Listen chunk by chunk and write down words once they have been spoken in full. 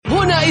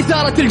هنا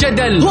إثارة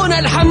الجدل، هنا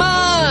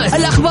الحماس،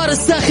 الأخبار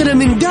الساخنة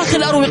من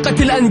داخل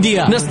أروقة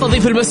الأندية،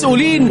 نستضيف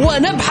المسؤولين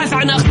ونبحث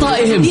عن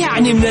أخطائهم.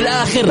 يعني من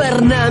الآخر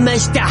برنامج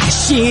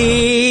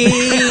تحشير.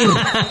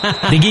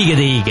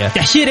 دقيقة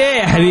تحشير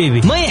ايه يا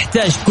حبيبي؟ ما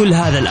يحتاج كل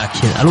هذا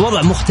الأكشن،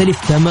 الوضع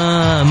مختلف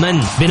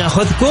تماما.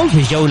 بناخذكم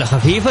في جولة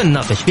خفيفة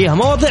نناقش فيها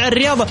مواضيع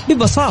الرياضة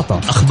ببساطة،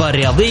 أخبار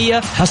رياضية،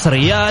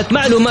 حصريات،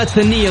 معلومات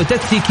فنية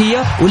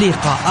وتكتيكية،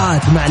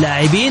 ولقاءات مع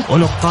لاعبين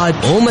ونقاد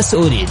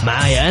ومسؤولين.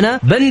 معايا أنا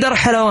بندر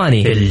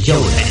حلواني في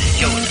الجولة.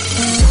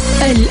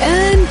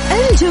 الآن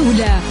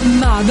الجولة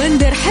مع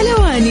بندر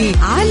حلواني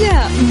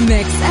على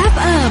ميكس أف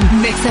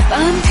أم. ميكس أف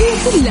أم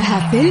هي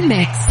كلها في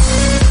الميكس.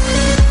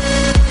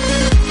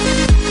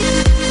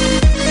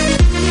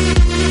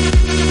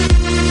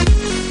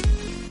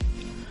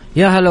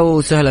 يا هلا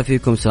وسهلا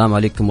فيكم، السلام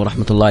عليكم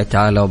ورحمة الله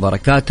تعالى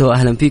وبركاته.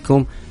 أهلا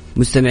فيكم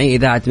مستمعي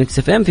إذاعة ميكس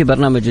أف أم في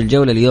برنامج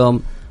الجولة. اليوم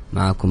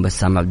معكم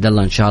بسام عبد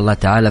الله إن شاء الله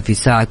تعالى في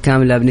ساعة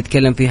كاملة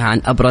بنتكلم فيها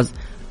عن أبرز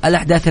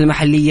الأحداث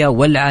المحلية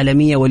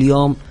والعالمية.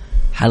 واليوم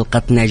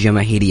حلقتنا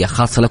جماهيرية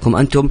خاصة لكم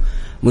أنتم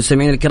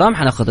مستمعين الكرام.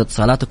 حناخذ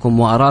اتصالاتكم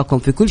وآراءكم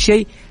في كل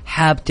شيء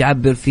حاب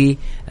تعبر فيه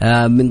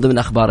من ضمن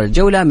أخبار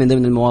الجولة، من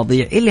ضمن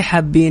المواضيع اللي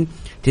حابين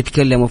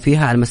تتكلموا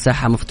فيها. على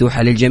المساحة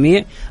مفتوحة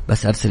للجميع،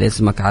 بس أرسل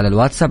اسمك على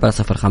الواتساب على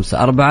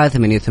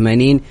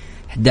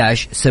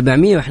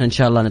 0548811700 وإحنا إن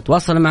شاء الله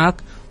نتواصل معك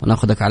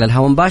ونأخذك على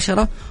الهواء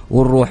مباشرة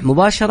ونروح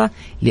مباشرة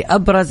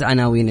لأبرز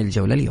عناوين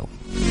الجولة اليوم.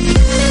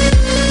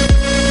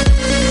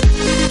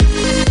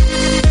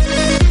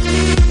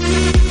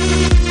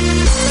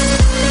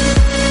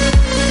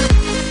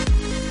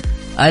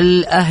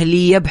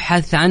 الأهلي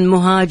يبحث عن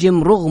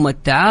مهاجم رغم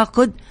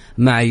التعاقد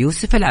مع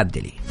يوسف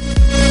العبدلي.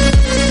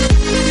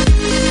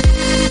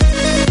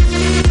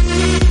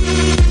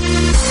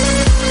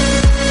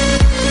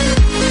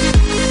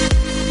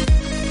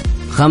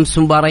 خمس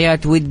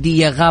مباريات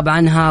ودية غاب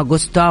عنها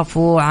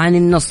غوستافو عن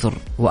النصر،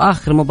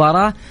 وآخر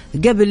مباراة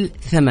قبل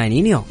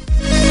 80 يوم.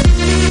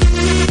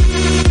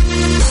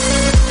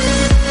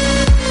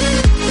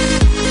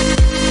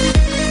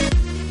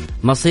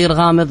 مصير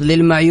غامض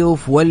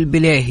للمعيوف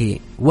والبليهي،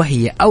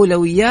 وهي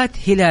أولويات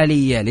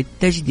هلالية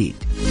للتجديد.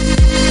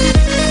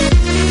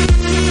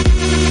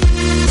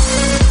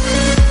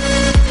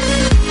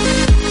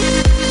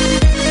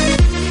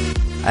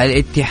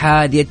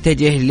 الاتحاد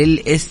يتجه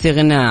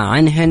للاستغناء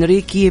عن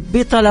هنريكي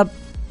بطلب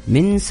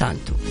من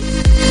سانتو.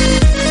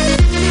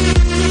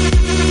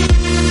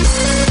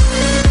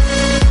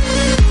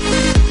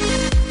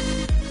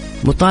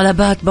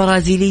 مطالبات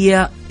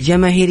برازيلية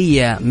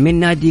جماهيرية من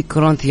نادي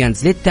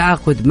كورنثيانز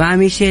للتعاقد مع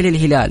ميشيل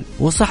الهلال،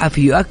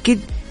 وصحفي يؤكد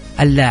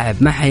اللاعب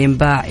ما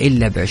حينباع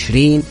إلا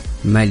ب$20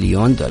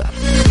 مليون.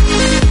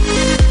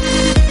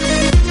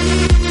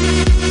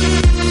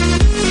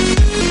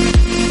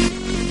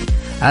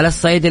 على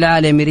الصعيد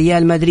العالمي،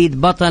 ريال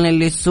مدريد بطل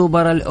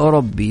للسوبر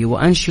الأوروبي،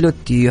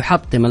 وأنشيلوتي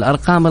يحطم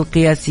الأرقام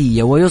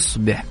القياسية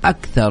ويصبح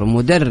أكثر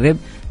مدرب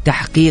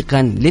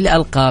تحقيقا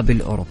للألقاب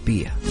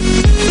الأوروبية.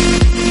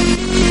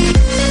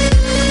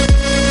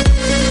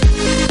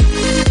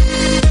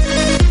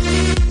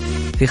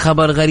 في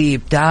خبر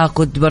غريب،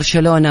 تعاقد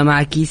برشلونة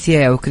مع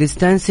كيسيا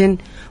وكريستنسن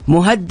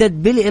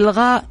مهدد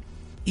بالإلغاء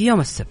يوم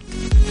السبت.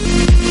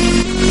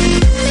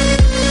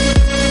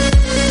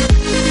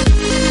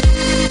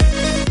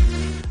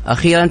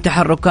 أخيرا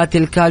تحركات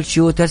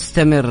الكالشيو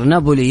تستمر،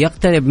 نابولي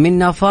يقترب من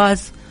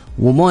نافاس،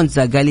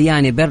 ومونزا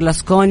غالياني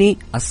بيرلاسكوني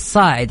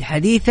الصاعد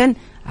حديثا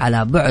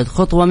على بعد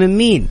خطوة من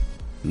مين؟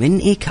 من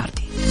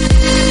إيكاردي.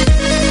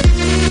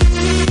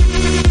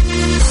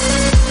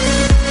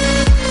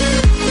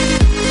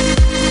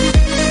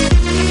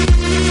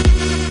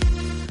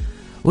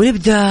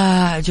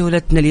 ونبدأ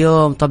جولتنا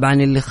اليوم طبعا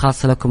اللي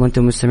خاصة لكم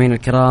أنتم المستمعين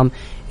الكرام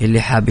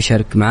اللي حاب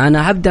يشارك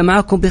معنا. هبدأ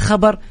معكم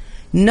بخبر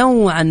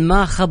نوعا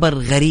ما خبر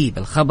غريب.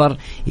 الخبر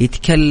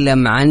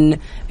يتكلم عن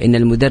أن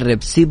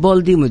المدرب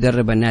سيبولدي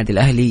مدرب النادي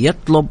الأهلي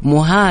يطلب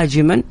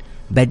مهاجما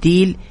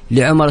بديل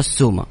لعمر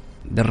السومة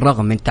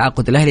بالرغم من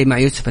تعاقد الأهلي مع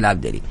يوسف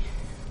العبدلي.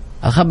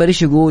 الخبر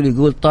إيش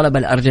يقول طلب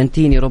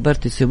الأرجنتيني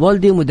روبرتو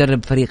سيبولدي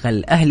مدرب فريق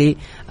الأهلي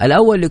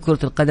الأول لكرة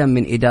القدم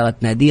من إدارة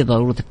ناديه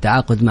ضرورة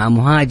التعاقد مع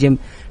مهاجم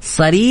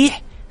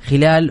صريح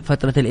خلال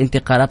فترة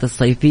الانتقالات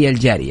الصيفية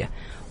الجارية،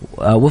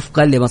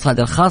 وفقا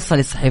لمصادر خاصة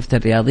للصحيفة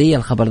الرياضية.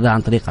 الخبر ده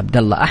عن طريق عبد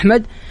الله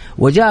أحمد.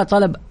 وجاء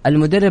طلب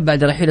المدرب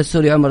بعد رحيل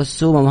السوري عمر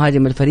السومة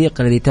مهاجم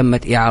الفريق الذي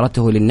تمت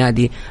إعارته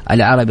للنادي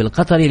العربي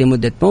القطري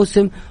لمدة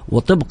موسم.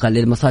 وطبقا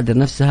للمصادر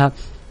نفسها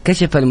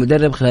كشف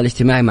المدرب خلال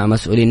اجتماعه مع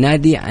مسؤولي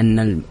النادي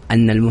أن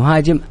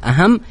المهاجم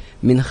أهم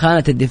من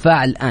خانة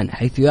الدفاع الآن،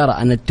 حيث يرى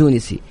أن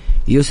التونسي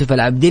يوسف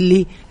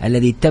العبدلي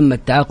الذي تم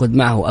التعاقد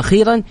معه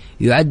أخيرا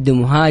يعد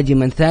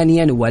مهاجما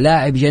ثانيا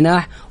ولاعب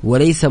جناح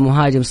وليس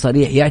مهاجم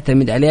صريح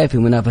يعتمد عليه في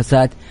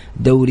منافسات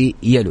دوري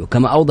يلو.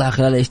 كما أوضح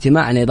خلال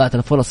الاجتماع أن إضاعة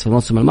الفرص في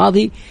الموسم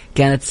الماضي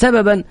كانت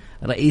سببا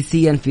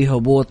رئيسيا في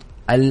هبوط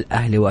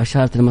الأهلي.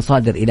 وأشارت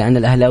المصادر إلى أن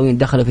الأهلاويين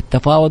دخلوا في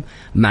التفاوض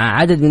مع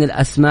عدد من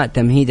الأسماء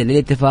تمهيدا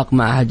للاتفاق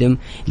مع هجم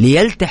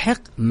ليلتحق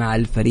مع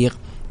الفريق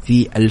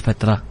في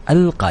الفترة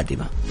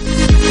القادمة.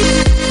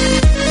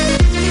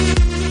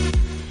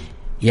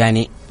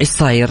 يعني إيش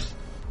صاير؟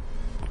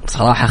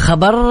 صراحة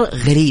خبر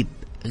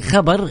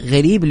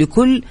غريب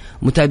لكل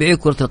متابعي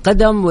كرة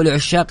القدم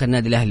ولعشاق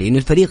النادي الأهلي، إنه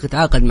الفريق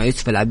يتعاقد مع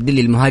يوسف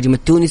العبدلي المهاجم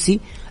التونسي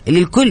اللي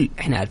الكل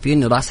إحنا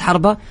عارفين إنه راس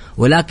حربة،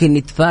 ولكن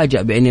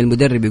نتفاجأ بأن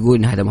المدرب يقول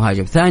إن هذا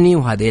مهاجم ثاني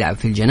وهذا يلعب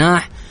في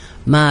الجناح.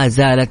 ما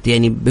زالت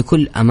يعني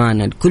بكل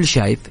أمانة الكل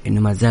شايف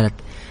إنه ما زالت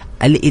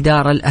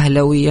الإدارة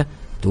الأهلوية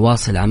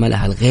تواصل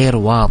عملها الغير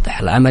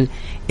واضح، العمل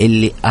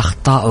اللي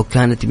أخطاؤه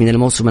كانت من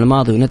الموسم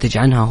الماضي ونتج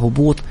عنها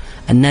هبوط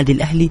النادي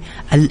الأهلي.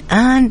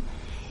 الآن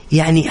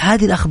يعني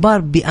هذه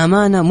الأخبار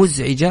بأمانة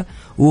مزعجة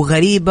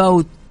وغريبة،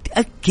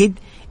 وتأكد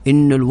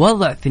إنه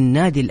الوضع في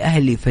النادي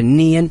الأهلي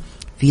فنيا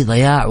في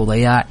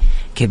ضياع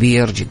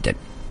كبير جدا.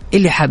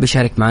 اللي حاب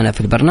يشارك معنا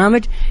في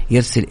البرنامج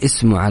يرسل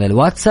اسمه على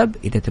الواتساب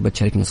إذا تبغى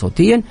تشاركنا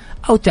صوتيا،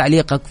 أو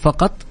تعليقك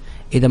فقط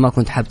إذا ما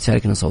كنت حاب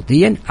تشاركنا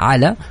صوتيا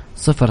على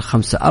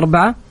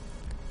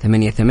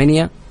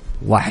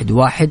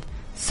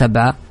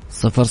 0548811700.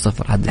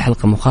 هذه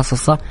الحلقة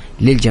مخصصة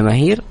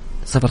للجماهير.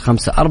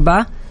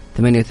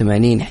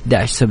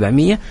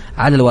 0548811700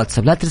 على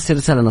الواتساب. لا ترسل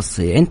رسالة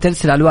نصية، انت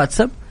ارسل على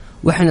الواتساب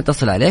وإحنا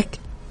نتصل عليك،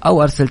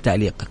 أو أرسل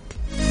تعليقك.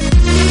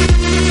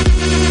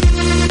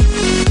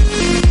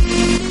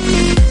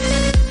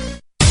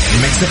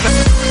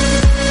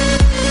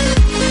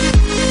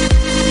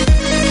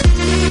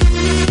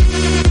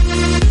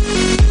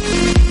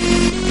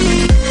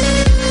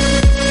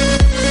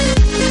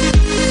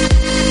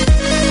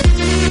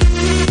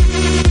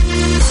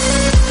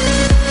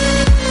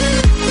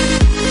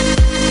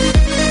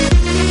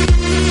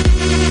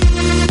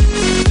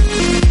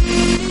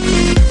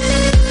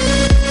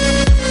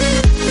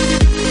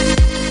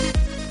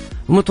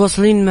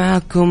 متواصلين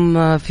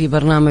معكم في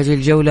برنامج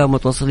الجولة،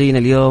 متواصلين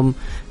اليوم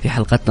في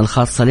حلقتنا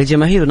الخاصة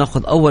للجماهير،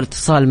 ونأخذ أول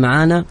اتصال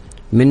معنا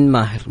من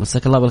ماهر.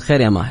 مساك الله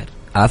بالخير يا ماهر.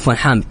 عفوا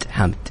حامد.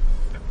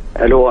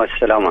 الو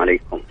السلام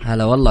عليكم.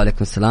 هلا والله. عليكم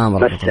السلام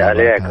ورحمة الله وبركاته.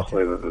 عليك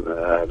أخوي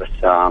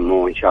بسام،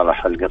 وإن شاء الله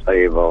حلقة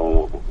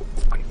طيبة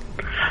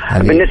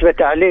بالنسبة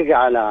تعليق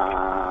على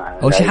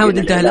أول شيء حامد،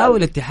 أنت هلاوي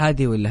ولا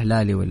اتحادي ولا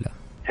هلالي ولا؟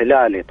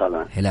 هلالي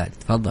طبعا. هلالي،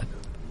 تفضل.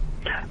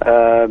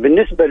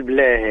 بالنسبة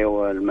للبليهي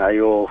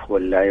والمعيوف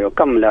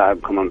كم لاعب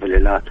كمان في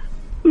الهلال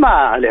ما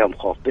عليهم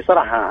خوف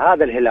بصراحة.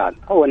 هذا الهلال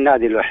هو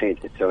النادي الوحيد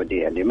في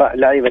السعودية اللي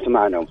لعيبة ما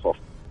عليهم خوف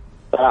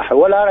صراحة،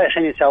 ولا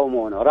رايحين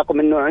يساومونه، رغم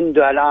انه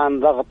عنده الان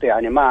ضغط،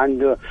 يعني ما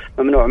عنده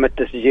ممنوع من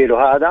التسجيل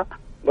وهذا،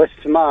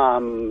 بس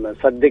ما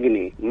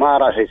صدقني ما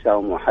راح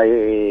يساومه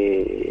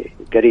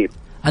قريب.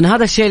 أنا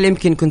هذا الشيء اللي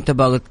يمكن كنت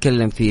باغي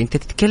أتكلم فيه. أنت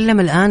تتكلم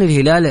الآن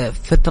الهلال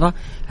فترة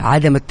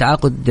عدم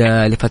التعاقد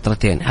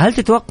لفترتين، هل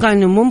تتوقع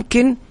أنه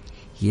ممكن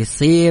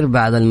يصير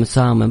بعد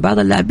المساهمة بعض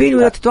اللاعبين،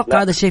 ولا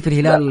تتوقع هذا الشيء في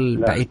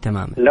الهلال بعيد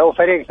تماما؟ لو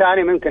فريق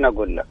ثاني ممكن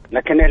أقول لك،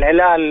 لكن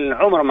الهلال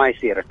عمره ما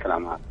يصير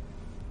الكلام هذا،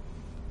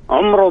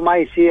 عمره ما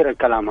يصير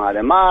الكلام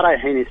هذا. ما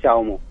رايحين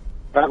يساوموا،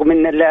 رغم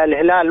ان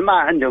الهلال ما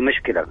عنده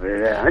مشكله،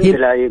 عنده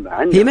لعيبه،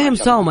 هي ما هي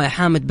مساومه يا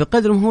حامد،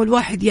 بقدرهم هو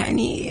الواحد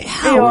يعني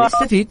يحاول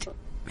يستفيد.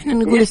 احنا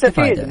نقول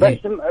يستفيد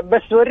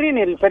بس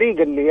وريني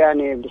الفريق اللي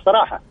يعني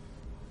بصراحه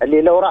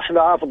اللي لو راح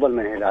له افضل من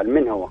الهلال،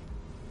 من هو؟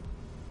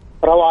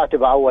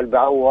 رواتب اول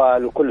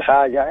باول وكل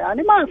حاجه،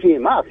 يعني ما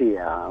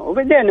فيها.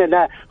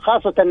 وبعدين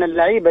خاصه ان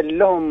اللعيبه اللي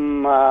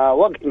لهم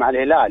وقت مع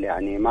الهلال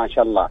يعني ما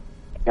شاء الله،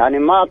 يعني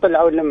ما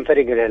طلعوا الا من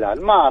فريق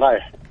الهلال، ما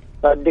رايح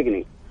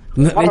صدقني.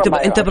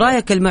 انت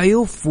برايك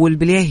المعيوف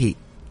والبليهي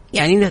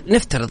يعني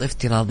نفترض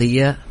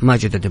افتراضيه ما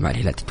جددوا مع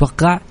الهلال،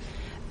 تتوقع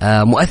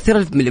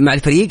مؤثر مع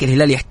الفريق؟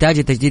 الهلال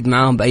يحتاج تجديد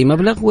معاهم باي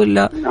مبلغ،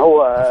 ولا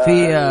هو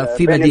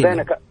في بديل؟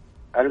 بينك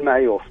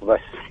المعيوف بس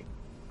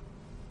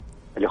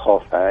اللي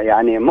خوف،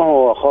 يعني ما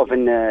هو خوف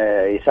ان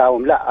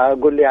يساوم، لا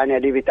اقول يعني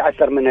اللي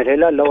بيتاثر من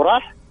الهلال لو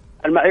راح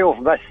المعيوف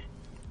بس.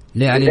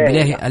 ليه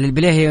على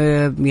البليهي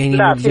يعني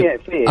لا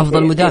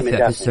افضل مدافع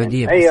في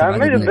السوديه. ايوه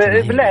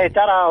البليهي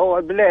ترى هو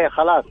البليهي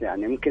خلاص،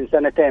 يعني يمكن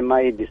سنتين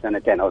ما يدي،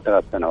 سنتين او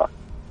 3 سنوات.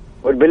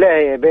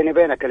 والبليهي بيني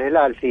بينك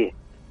الهلال فيه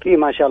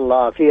ما شاء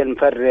الله، فيه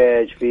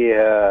المفرج، فيه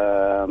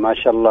ما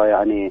شاء الله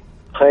يعني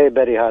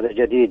خيبري هذا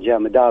جديد جاء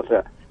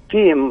مدافع،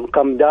 فيه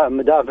كم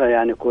مدافع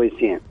يعني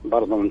كويسين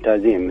برضه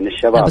ممتازين من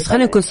الشباب. بس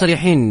خلينا نكون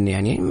صريحين،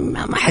 يعني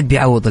ما حد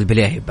بيعوض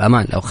البليهي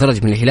بأمان. لو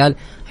خرج من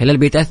الهلال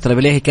بيتأثر.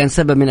 البليهي كان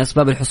سبب من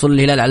أسباب الحصول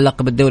الهلال على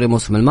لقب الدوري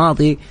الموسم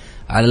الماضي،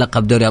 على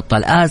لقب دوري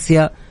أبطال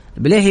آسيا.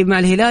 البليهي مع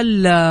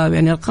الهلال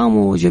يعني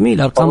أرقامه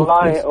جميلة، أرقامه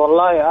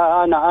والله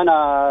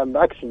أنا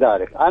بعكس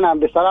ذلك. أنا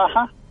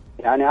بصراحة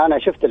يعني أنا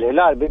شفت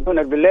الهلال بدون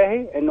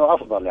البليهي إنه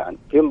أفضل، يعني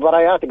في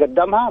مباريات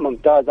قدمها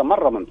ممتازة،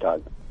 مرة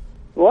ممتازة،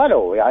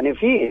 ولو يعني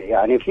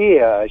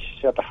فيه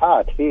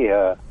شطحات،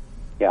 فيه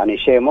يعني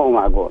شيء مو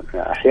معقول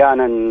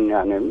احيانا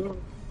يعني.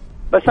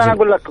 بس انا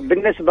اقول لك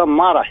بالنسبه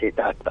ما راح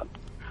يتاثر.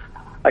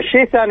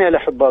 الشيء الثاني اللي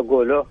احب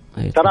اقوله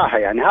صراحه،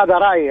 يعني هذا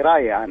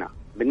رايي انا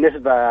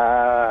بالنسبه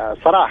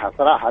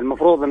صراحه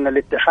المفروض ان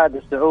الاتحاد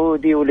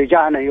السعودي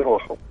ولجانه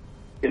يروحوا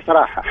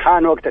بصراحه.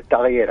 حان وقت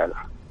التغيير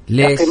الان.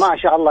 ليش؟ ما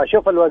شاء الله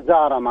شوف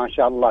الوزاره، ما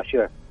شاء الله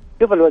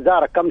شوف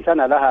الوزاره كم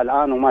سنه لها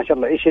الان، وما شاء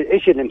الله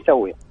ايش اللي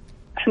مسوي.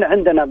 احنا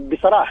عندنا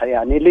بصراحة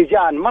يعني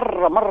لجان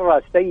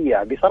مرة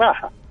سيئة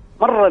بصراحة،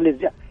 مرة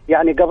لجان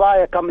يعني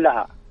قضايا كم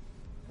لها.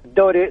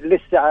 الدوري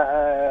لسه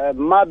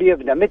ما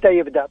بيبدأ، متى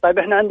يبدأ؟ طيب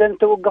احنا عندنا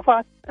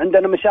توقفات،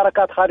 عندنا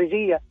مشاركات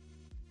خارجية.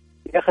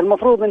 يا اخي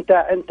المفروض انت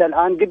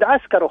الان قد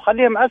عسكر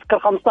وخليه معسكر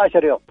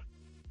 15 يوم.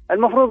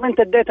 المفروض انت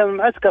اديته من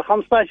معسكر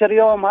 15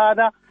 يوم،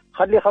 هذا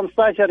خليه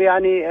 15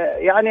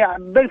 يعني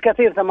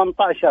بالكثير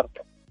 18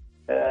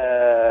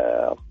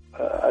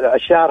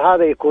 الشهر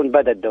هذا يكون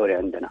بدأ الدوري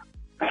عندنا.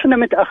 احنا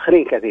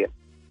متأخرين كثير،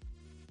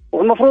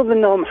 والمفروض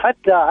انهم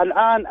حتى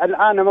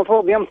الان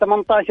المفروض يوم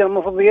 18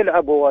 المفروض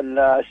يلعبوا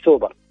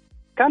السوبر.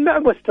 كان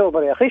لعبوا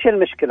السوبر يا اخي، ايش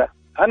المشكلة؟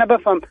 انا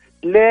بفهم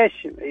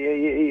ليش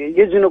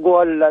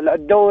يزنقوا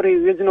الدوري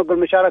ويزنقوا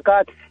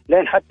المشاركات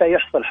لين حتى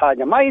يحصل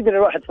حاجة. ما يدري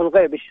الواحد في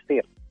الغيب ايش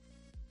يصير.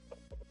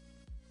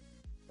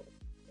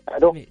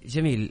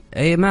 جميل.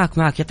 اي معك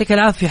يعطيك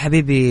العافية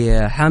حبيبي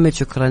حامد،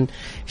 شكرا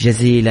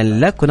جزيلا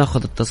لك.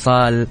 وناخذ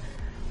اتصال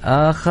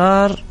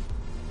آخر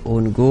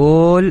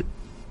ونقول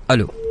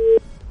ألو.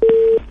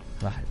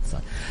 راح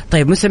اتصال.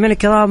 طيب مستمعينا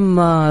الكرام،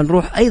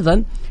 نروح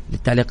أيضا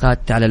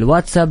للتعليقات على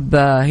الواتساب.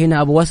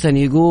 هنا أبو وسن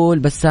يقول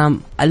بسام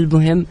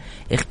المهم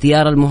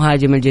اختيار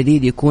المهاجم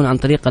الجديد يكون عن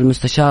طريق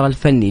المستشار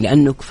الفني،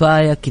 لأنه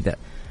كفاية كذا،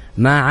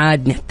 ما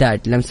عاد نحتاج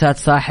لمسات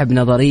صاحب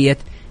نظرية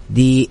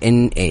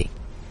DNA.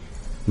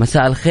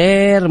 مساء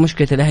الخير.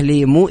 مشكلة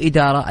الأهلي مو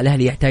إدارة،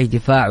 الأهلي يحتاج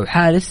دفاع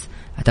وحارس.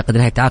 أعتقد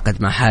الأهلي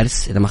يتعاقد مع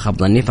حارس إذا ما خاب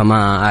ظني،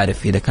 فما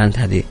أعرف إذا كانت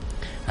هذه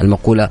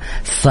المقولة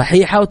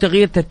صحيحة.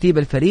 وتغيير ترتيب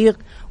الفريق،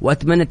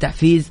 وأتمنى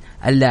تحفيز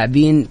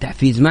اللاعبين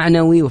تحفيز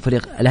معنوي.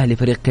 وفريق الأهلي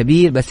فريق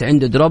كبير بس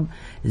عنده دروب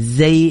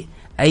زي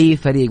أي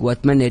فريق،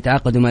 وأتمنى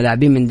يتعاقدوا مع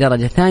لاعبين من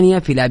درجة ثانية،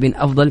 في لاعبين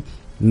أفضل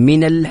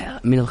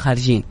من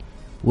الخارجين.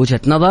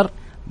 وجهة نظر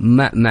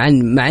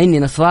مع إني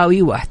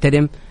نصراوي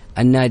وأحترم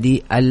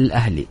النادي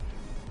الأهلي.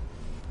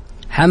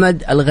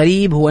 حمد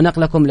الغريب هو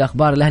نقلكم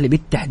لأخبار الأهلي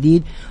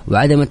بالتحديد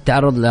وعدم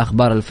التعرض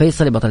لأخبار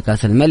الفيصلي بطل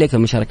كأس الملك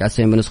والمشاركة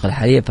السنوية بالنسخة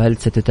الحالية، فهل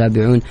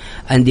ستتابعون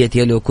أندية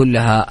يلو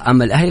كلها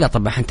أم الأهلي؟ لا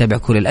طبعا حنتابع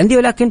كل الأندية،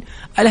 ولكن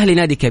الأهلي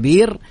نادي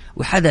كبير،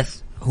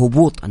 وحدث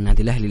هبوط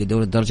النادي الأهلي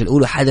لدوري الدرجة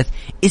الأولى حدث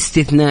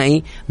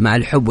استثنائي مع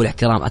الحب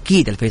والاحترام.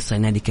 أكيد الفيصلي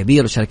نادي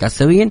كبير وشارك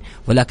آسيويا،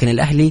 ولكن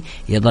الأهلي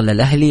يظل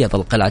الأهلي،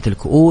 يظل قلعة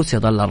الكؤوس،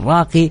 يظل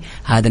الراقي.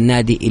 هذا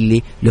النادي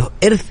اللي له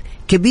إرث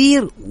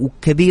كبير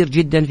وكبير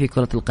جدا في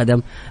كرة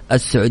القدم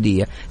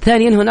السعودية.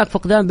 ثانيا هناك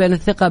فقدان بين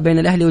الثقة بين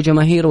الأهلي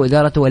وجماهيره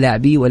وإدارته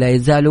ولاعبيه، ولا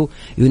يزالوا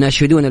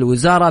يناشدون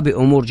الوزارة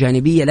بأمور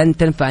جانبية لن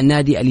تنفع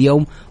النادي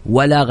اليوم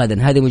ولا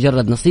غدا. هذه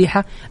مجرد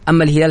نصيحة.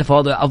 أما الهلال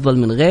فوضعه أفضل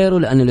من غيره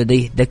لأنه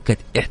لديه دكة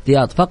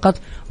احتياط فقط،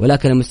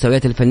 ولكن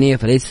المستويات الفنية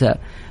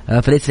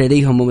فليس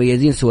لديهم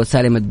مميزين سوى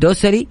سالم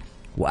الدوسري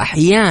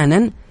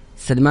وأحيانا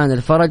سلمان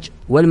الفرج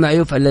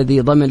والمعيوف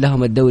الذي ضمن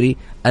لهم الدوري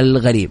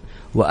الغريب.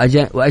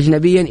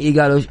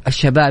 وأجنبيا قالوا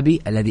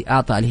الشبابي الذي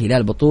أعطى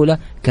الهلال بطولة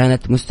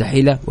كانت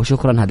مستحيلة.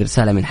 وشكرا. هذه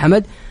رسالة من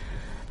حمد.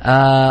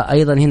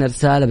 أيضا هنا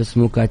رسالة بس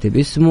مو كاتب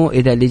اسمه.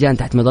 إذا اللجان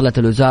تحت مظلة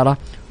الوزارة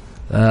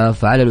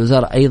فعلى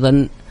الوزارة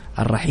أيضا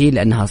الرحيل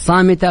لأنها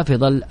صامتة في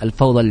ظل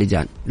الفوضى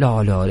اللجان.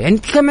 لا يعني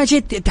تتكلم عن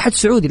شيء الاتحاد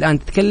السعودي الآن،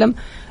 تتكلم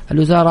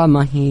الوزارة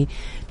ما هي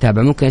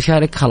تابع. ممكن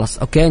أشارك؟ خلاص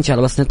أوكي إن شاء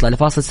الله، بس نطلع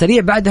لفاصل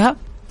سريع، بعدها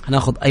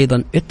هناخذ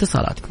أيضا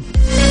اتصالاتكم.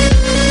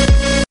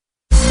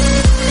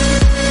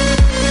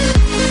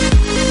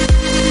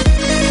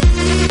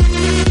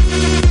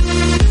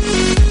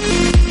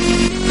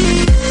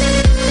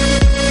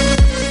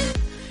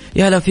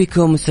 يا هلا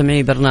فيكم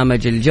مستمعي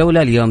برنامج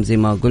الجولة. اليوم زي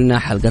ما قلنا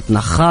حلقتنا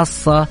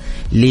خاصة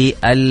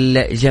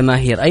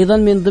للجماهير. أيضا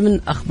من ضمن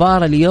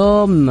أخبار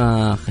اليوم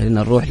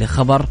خلينا نروح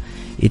لخبر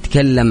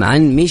يتكلم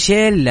عن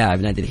ميشيل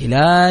لاعب نادي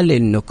الهلال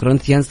إنه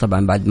كورنثيانز.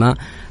 طبعا بعد ما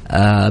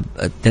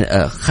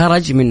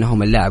خرج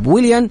منهم اللاعب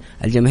ويليان،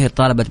 الجماهير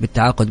طالبت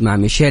بالتعاقد مع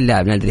ميشيل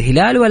لاعب نادي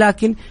الهلال،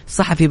 ولكن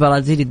صحفي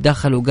برازيلي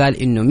تدخل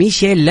وقال إنه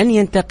ميشيل لن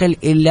ينتقل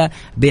إلا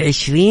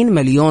ب$20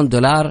 مليون،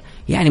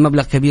 يعني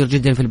مبلغ كبير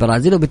جدا في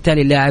البرازيل،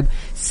 وبالتالي اللاعب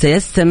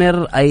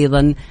سيستمر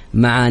أيضا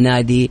مع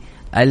نادي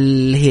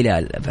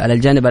الهلال. على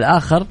الجانب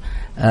الآخر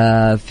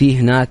في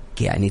هناك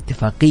يعني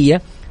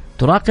اتفاقية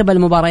تراقب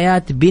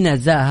المباريات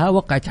بنزاهة.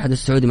 وقع الاتحاد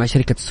السعودي مع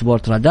شركة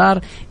سبورت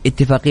رادار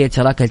اتفاقية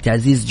شراكة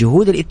لتعزيز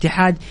جهود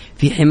الاتحاد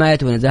في حماية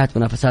ونزاهة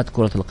منافسات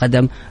كرة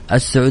القدم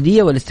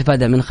السعودية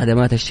والاستفادة من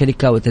خدمات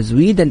الشركة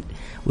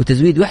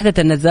وتزويد وحدة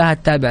النزاهة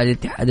التابعة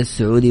للاتحاد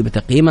السعودي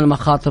بتقييم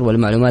المخاطر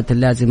والمعلومات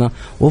اللازمة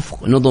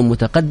وفق نظم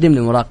متقدم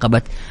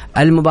لمراقبة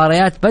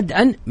المباريات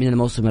بدءا من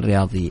الموسم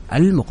الرياضي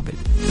المقبل.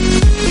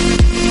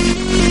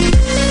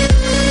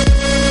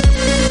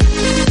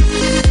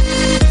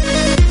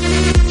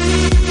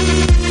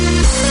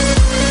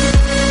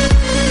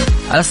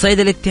 على الصعيد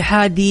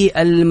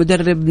الاتحادي،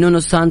 المدرب نونو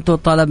سانتو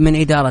طلب من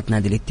إدارة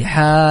نادي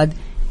الاتحاد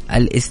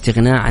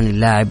الاستغناء عن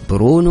اللاعب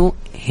برونو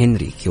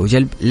هنريكي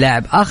وجلب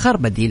لاعب آخر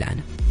بديل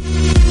عنه.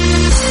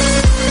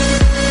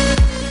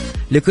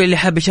 لكل اللي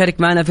حاب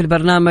يشارك معنا في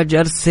البرنامج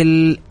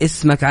ارسل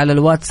اسمك على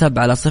الواتساب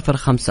على 054-88-11-700.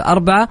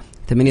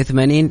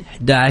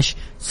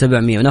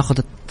 وناخذ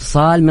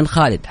اتصال من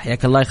خالد.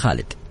 حياك الله يا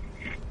خالد.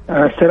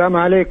 السلام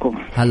عليكم.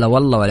 هلا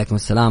والله، وعليكم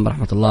السلام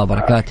ورحمة الله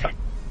وبركاته.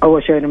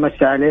 أول شيء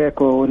نمسي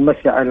عليك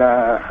ونمسي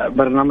على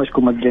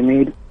برنامجكم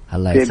الجميل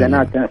في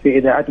قناتنا في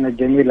إذاعتنا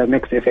الجميلة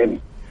ميكس اف ام.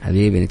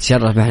 حبيبي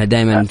نتشرف احنا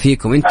دائما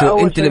فيكم،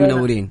 انتوا اللي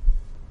منورين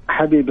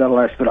حبيبي.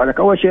 الله يستر عليك.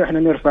 أول شيء احنا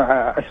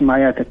نرفع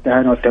أسمايات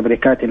التهاني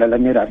والتبريكات إلى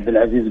الأمير عبد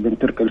العزيز بن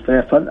تركي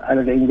الفيصل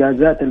على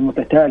الإنجازات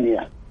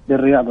المتتالية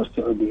للرياضة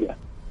السعودية.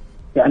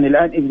 يعني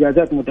الآن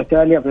إنجازات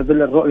متتالية في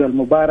ظل الرؤية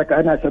المباركة،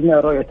 أنا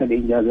أسميها رؤية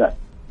الإنجازات.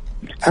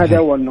 هذا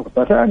أول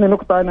نقطة. ثاني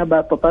نقطة أنا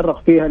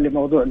بتطرق فيها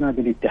لموضوع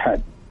نادي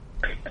الاتحاد.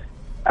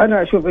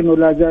 أنا أشوف إنه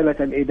لا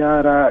زالت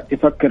الإدارة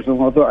تفكر في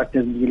موضوع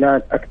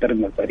التسجيلات أكثر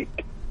من الفريق.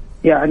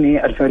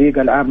 يعني الفريق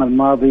العام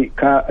الماضي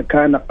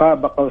كان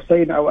قاب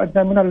قوسين أو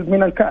أدنى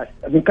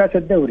من كأس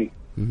الدوري،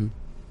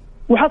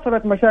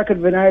 وحصلت مشاكل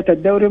في نهاية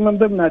الدوري من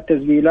ضمنها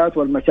التسجيلات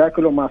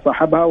والمشاكل وما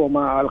صاحبها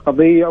وما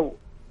القضية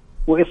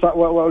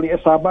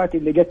والإصابات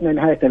اللي جتنا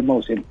نهاية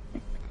الموسم.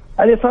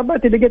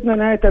 الإصابات اللي جتنا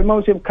نهاية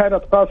الموسم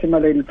كانت قاسمة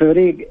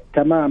للفريق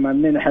تماما،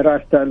 من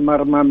حراسة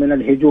المرمى، من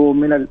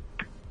الهجوم،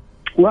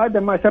 وهذا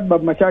ما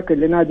سبب مشاكل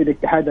لنادي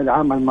الاتحاد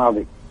العام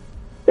الماضي.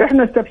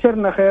 احنا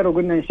استبشرنا خير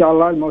وقلنا ان شاء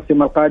الله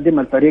الموسم القادم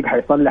الفريق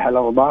حيصلح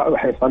الاوضاع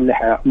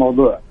وحيصلح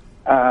موضوع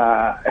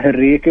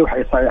هنريكي،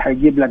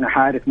 وحيجيب لنا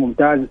حارس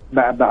ممتاز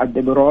بعد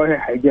بروحه،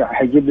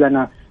 حيجيب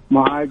لنا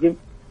مهاجم.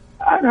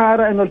 انا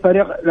ارى انه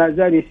الفريق لا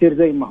زال يصير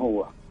زي ما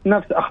هو،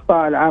 نفس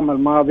اخطاء العام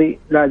الماضي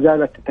لا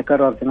زالت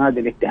تتكرر في نادي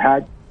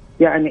الاتحاد.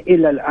 يعني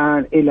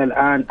الى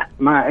الان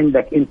ما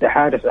عندك انت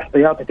حارس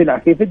احتياطي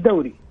تلعب فيه في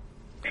الدوري.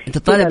 انت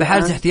طالب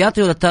بحارس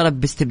احتياطي ولا طالب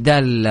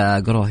باستبدال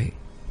قروهي؟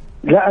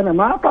 لا انا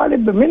ما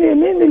طالب.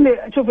 مين اللي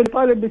شوف اللي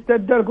طالب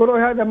باستبدال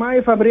قروهي هذا ما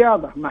يفهم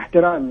رياضه، مع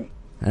احترامي.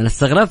 انا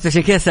استغربت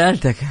عشان كذا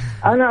سالتك.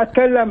 انا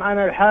اتكلم عن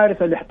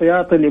الحارس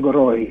الاحتياطي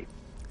لقروهي.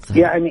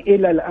 يعني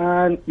الى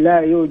الان لا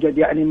يوجد،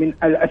 يعني من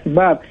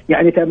الاسباب،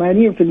 يعني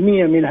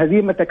 80% من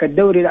هزيمتك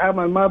الدوري العام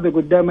الماضي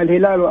قدام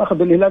الهلال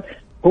واخذ الهلال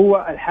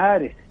هو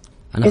الحارس.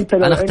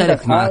 انا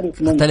اختلف معك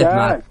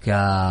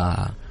يا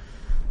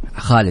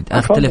خالد.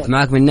 أختلف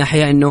معك من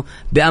ناحية إنه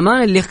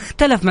بأمان اللي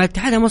اختلف مع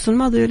الاتحاد الموسم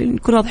الماضي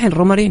نكون واضحين،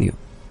 رومارينيو.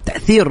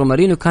 تأثير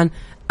رومارينيو كان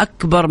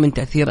أكبر من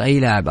تأثير أي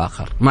لاعب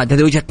آخر. ما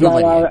هذه وجهة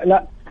نظري.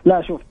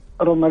 لا شوف،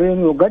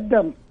 رومارينيو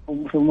قدم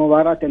في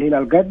مباراة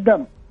الهلال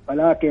قدم،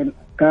 ولكن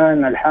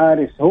كان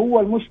الحارس هو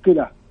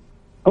المشكلة،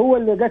 هو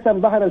اللي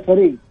قسم ظهر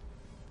الفريق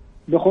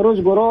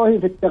بخروج قروهي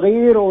في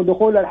التغيير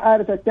ودخول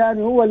الحارس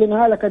الثاني، هو اللي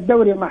نهالك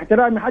الدوري. مع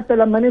احترامي حتى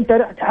لما انت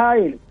رحت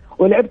حايل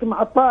ولعبت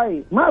مع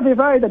الطائي ما في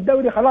فائدة،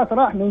 الدوري خلاص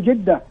راح من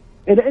جدة.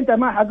 إذا أنت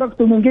ما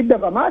حققته من جدة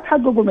فما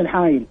تحققه من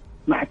حايل،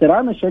 مع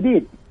احترامي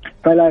الشديد.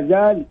 فلا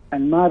زال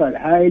أنمار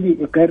الحايلي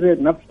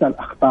يكرر نفس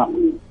الأخطاء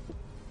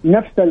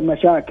نفس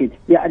المشاكل.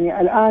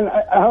 يعني الآن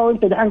هو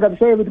أنت دحين قبل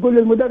شوي بتقول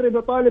للمدرب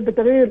يطالب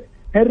بتغيير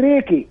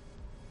هنريكي.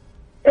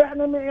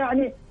 إحنا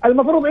يعني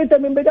المفروض أنت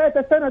من بداية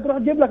السنة تروح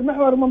تجيب لك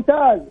محور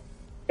ممتاز.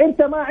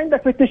 أنت ما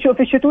عندك في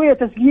الشتوية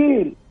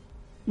تسجيل،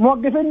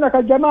 موقفينك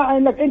الجماعة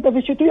إنك أنت في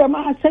الشتوية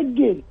ما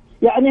حتسجل.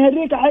 يعني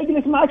هنريكي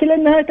حيجلس معك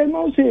لنهاية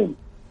الموسم.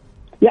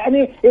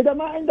 يعني إذا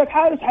ما عندك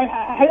حارس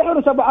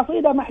حيحرس أبو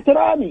عصيدة، مع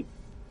احترامي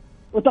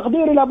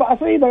وتقديري لأبو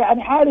عصيدة،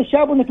 يعني حارس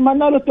شاب ونتمنى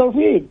له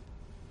التوفيق.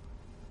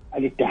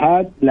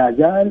 الاتحاد لا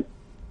زال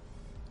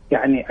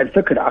يعني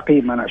الفكر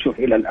عقيم. أنا أشوف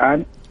إلى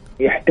الآن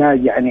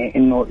يحتاج يعني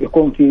إنه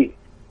يكون في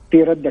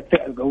ردة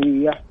فعل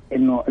قوية،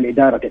 إنه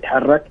الإدارة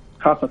تتحرك،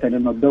 خاصة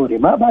إنه الدوري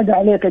ما بعد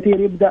عليه كثير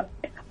يبدأ،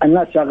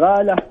 الناس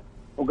شغالة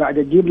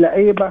وقاعدة تجيب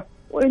لعيبة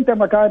وانت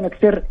مكانك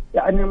سر.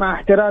 يعني مع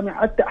احترامي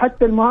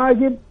حتى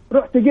المهاجم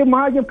روح تجيب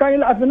مهاجم كان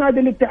يلعب في نادي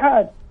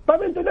الاتحاد.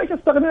 طب انتوا ليش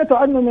استغنيتوا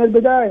عنه من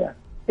البداية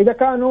اذا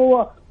كان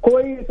هو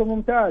كويس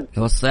وممتاز؟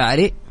 هو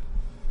الصيعري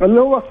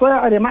اللي هو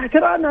الصيعري. مع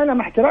احترامي انا،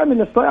 مع احترامي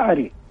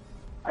للصيعري،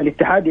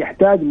 الاتحاد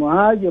يحتاج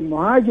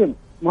مهاجم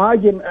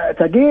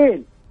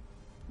ثقيل.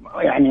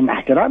 يعني مع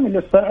احترامي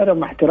للصيعري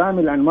ومع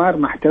احترامي للأنمار،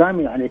 مع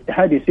احترامي يعني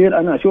الاتحاد يصير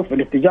انا اشوف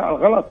الاتجاه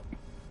الغلط،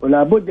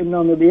 ولا بد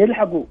انهم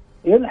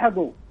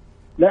يلحقوا.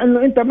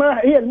 لأنه أنت ما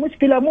هي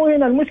المشكلة، مو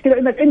هنا المشكلة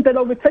إنك أنت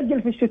لو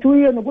بتسجل في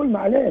الشتوية نقول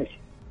معليش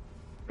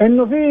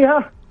إنه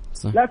فيها،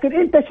 لكن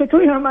أنت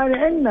الشتوية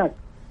مانعنك.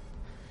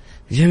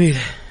 جميل.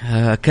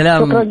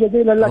 كلام شكرا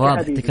جزيلا لك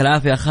واضح. يعطيك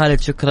العافية خالد،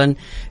 شكرا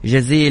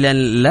جزيلا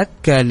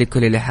لك.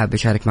 لكل اللي حاب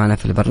يشارك معنا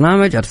في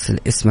البرنامج ارسل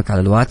اسمك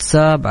على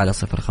الواتساب على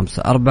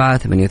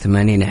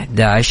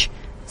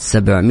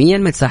 054-88-11-700.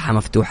 المساحة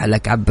مفتوحة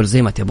لك، عبر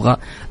زي ما تبغى،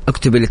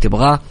 اكتب اللي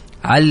تبغاه،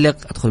 علق،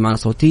 ادخل معنا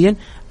صوتيا،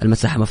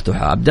 المساحة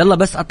مفتوحة. عبد الله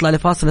بس اطلع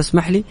لفاصل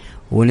اسمح لي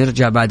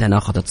ونرجع بعدها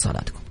ناخذ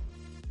اتصالاتكم.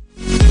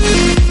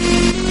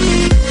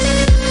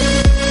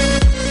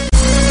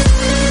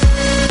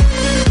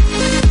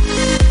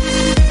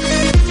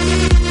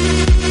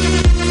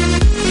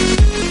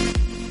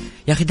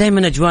 يا أخي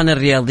دائما أجوانا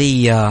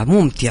الرياضية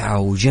ممتعة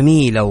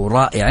وجميلة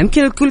ورائعة.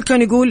 يمكن الكل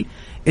كان يقول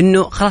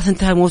انه خلاص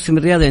انتهى موسم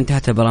الرياضي،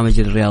 انتهت البرامج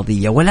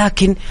الرياضيه،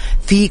 ولكن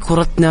في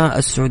كرتنا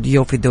السعوديه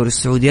وفي الدوري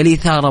السعودي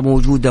الاثاره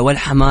موجوده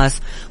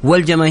والحماس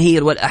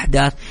والجماهير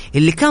والاحداث.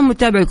 اللي كان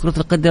متابع لكره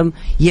القدم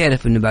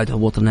يعرف انه بعد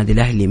هبوط النادي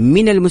الاهلي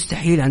من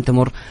المستحيل ان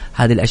تمر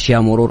هذه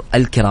الاشياء مرور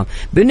الكرام.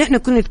 بان احنا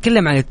كنا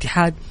نتكلم عن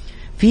الاتحاد،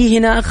 في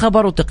هنا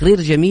خبر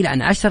وتقرير جميل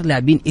عن 10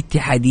 لاعبين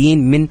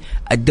اتحاديين من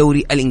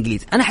الدوري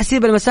الانجليزي. انا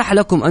حسيب المساحه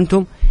لكم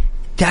انتم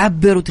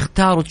تعبر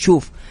وتختار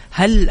وتشوف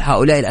هل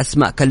هؤلاء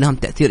الأسماء كان لهم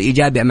تأثير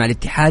إيجابي مع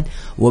الاتحاد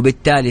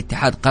وبالتالي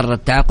الاتحاد قرر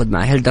التعاقد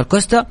مع هيلدر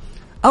كوستا،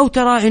 أو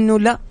ترى إنه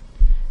لا.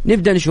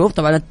 نبدأ نشوف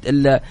طبعا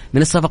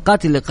من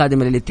الصفقات اللي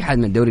قادمة للاتحاد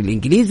من الدوري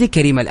الإنجليزي: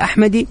 كريم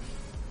الأحمدي،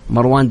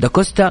 مروان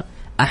داكوستا،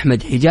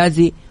 أحمد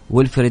حجازي،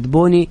 ويلفريد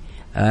بوني،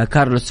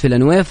 كارلوس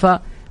فيلانويفا،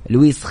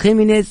 لويس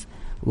خيمينيز،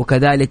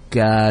 وكذلك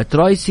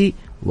ترويسي،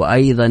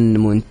 وأيضا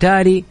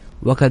مونتاري،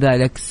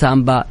 وكذلك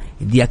سامبا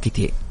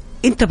دياكيتي.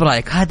 انت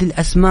برأيك هذه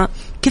الأسماء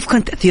كيف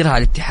كان تأثيرها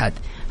على الاتحاد؟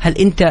 هل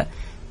انت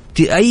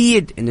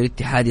تؤيد ان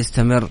الاتحاد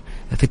يستمر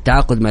في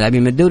التعاقد مع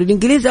لاعبين من الدوري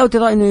الانجليزي، او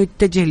ترى انه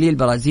يتجه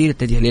للبرازيل،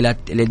 يتجه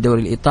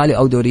للدوري الايطالي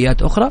او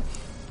دوريات اخرى؟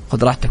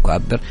 خذ راحتك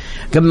وعبر.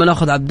 قبل ما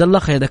ناخذ عبد الله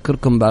خلينا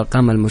اذكركم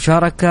بارقام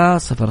المشاركه: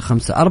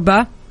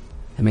 054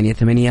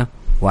 88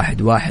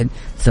 11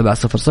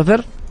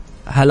 700.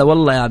 هلا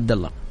والله يا عبد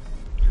الله.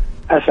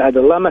 اسعد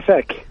الله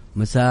مساك.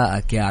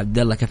 مساءك يا عبد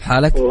الله، كيف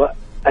حالك؟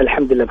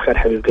 الحمد لله بخير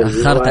حبيبي.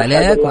 أخرت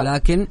عليك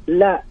ولكن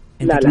لا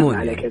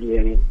عليك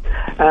يعني.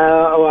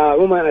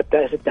 وعموما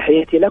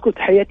تحياتي لك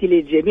وتحياتي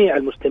لجميع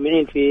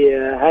المستمعين في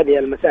هذه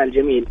المساء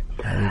الجميل.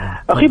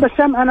 أخي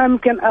بسام، أنا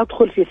يمكن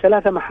أدخل في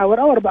 3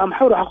 محاور أو 4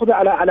 محاور وأخذها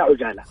على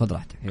عجالة. خذ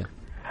راحتك.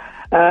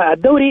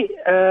 الدوري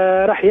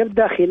راح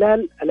يبدأ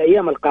خلال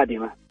الأيام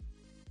القادمة.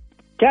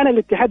 كان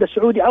الاتحاد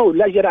السعودي أو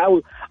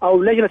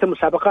لجنة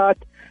المسابقات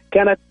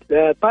كانت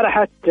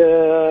طرحت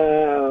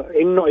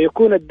إنه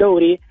يكون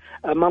الدوري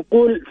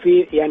منقول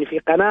في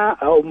قناة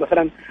أو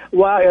مثلا،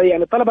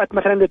 ويعني طلبت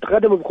مثلا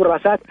يتقدموا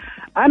بكراسات.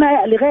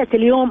 أنا لغاية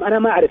اليوم أنا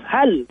ما أعرف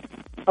هل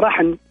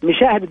راح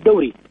نشاهد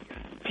الدوري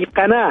في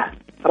قناة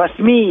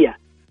رسمية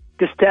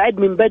تستعد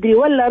من بدري،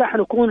 ولا راح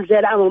نكون زي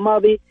العام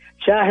الماضي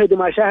شاهد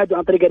وما شاهد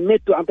عن طريق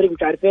النت وعن طريق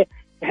مش عارف ايه.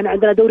 احنا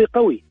عندنا دوري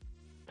قوي،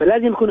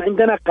 فلازم يكون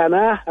عندنا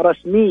قناة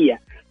رسمية،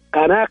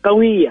 قناة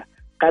قوية،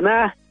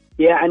 قناة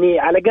يعني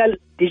على الأقل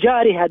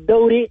تجاري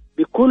هالدوري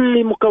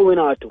بكل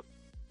مكوناته.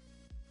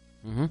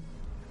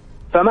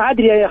 فما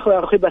أدري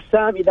يا أخي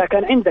بسام إذا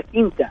كان عندك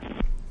أنت.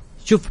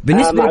 شوف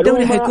بالنسبة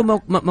للدوري حيكون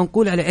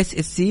منقول على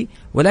SSC،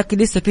 ولكن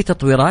لسه في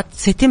تطويرات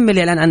سيتم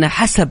الإعلان عنها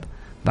حسب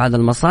بعض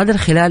المصادر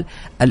خلال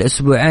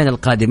الأسبوعين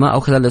القادمة أو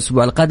خلال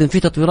الأسبوع القادم. في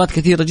تطويرات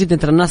كثيرة جدا،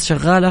 ترى الناس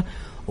شغالة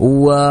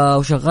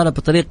وشغالة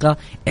بطريقة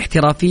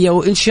احترافية،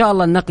 وإن شاء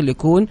الله النقل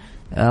يكون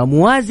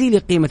موازي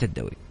لقيمة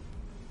الدوري.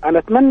 أنا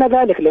أتمنى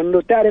ذلك،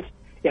 لأنه تعرف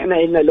إحنا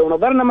لو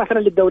نظرنا مثلا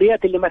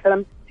للدوريات اللي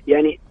مثلا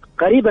يعني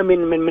قريبة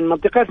من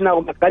منطقتنا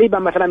وقريبة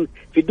مثلا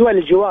في دول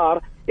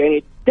الجوار،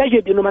 يعني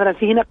تجد إنه مثلا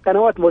في هناك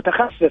قنوات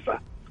متخصصة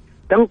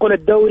تنقل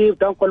الدوري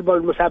وتنقل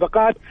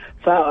المسابقات.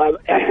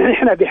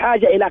 فإحنا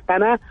بحاجة إلى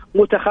قناة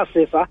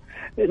متخصصة،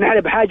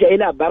 نحن بحاجة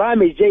إلى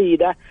برامج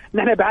جيدة،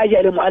 نحن بحاجة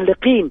إلى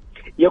معلقين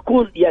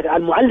يكون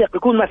المعلق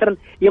يكون مثلا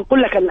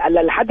ينقل لك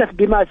الحدث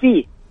بما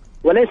فيه،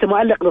 وليس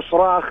معلق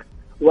للصراخ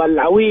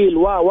والعويل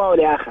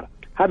والى آخر.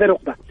 هذا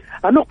نقطة.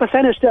 النقطة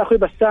الثانية يا أخوي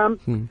بسام،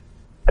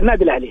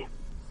 النادي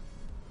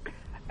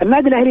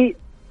الأهلي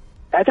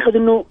أعتقد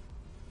أنه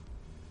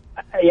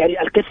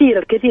يعني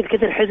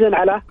الكثير حزن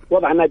على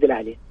وضع النادي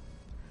الأهلي.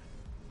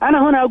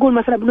 أنا هنا أقول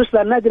مثلا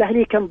بالنسبة للنادي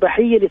الأهلي كان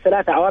ضحية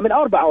ل3 عوامل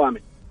أو 4 عوامل: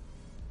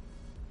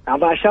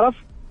 أعضاء الشرف،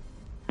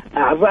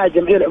 أعضاء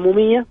الجمعية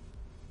العمومية،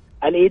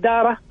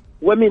 الإدارة،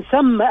 ومن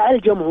ثم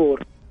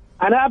الجمهور.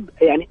 أنا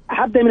يعني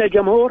أبدأ من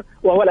الجمهور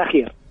وهو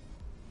الأخير.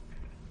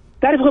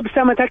 تعرف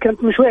بسام،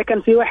 كانت من شوية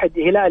كان في واحد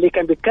هلالي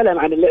كان بيتكلم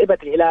عن لعيبة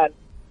الهلال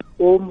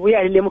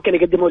ويعني اللي ممكن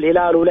يقدموا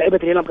الهلال ولعيبة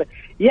الهلال.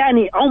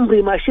 يعني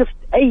عمري ما شفت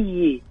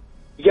أي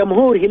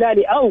جمهور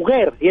هلالي أو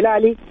غير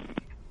هلالي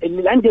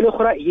اللي الأندية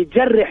الأخرى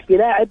يتجرح في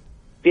لاعب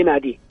في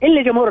نادي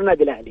إلا جمهور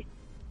النادي الأهلي.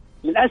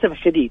 للأسف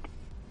الشديد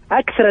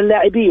أكثر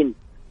اللاعبين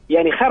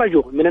يعني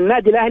خرجوا من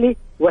النادي الأهلي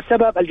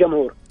والسبب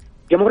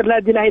جمهور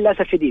النادي الأهلي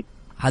للأسف الشديد.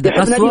 هذا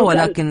قسوة،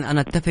 ولكن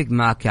أنا أتفق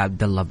معك يا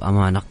عبد الله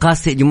بأمانة،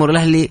 قاسي جمهور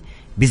الأهلي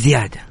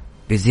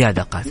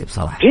بزيادة قاسي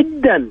بصراحة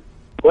جدا،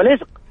 وليس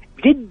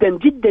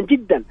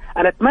جدا.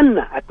 أنا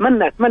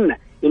أتمنى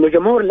إنه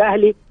جمهور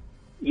الأهلي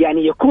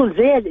يعني يكون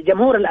زي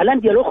جمهور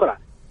الأندية الأخرى.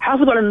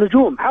 حافظوا على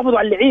النجوم، حافظوا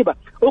على اللعيبة.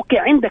 أوكي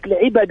عندك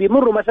لعيبة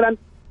بيمروا مثلا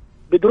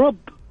بدروب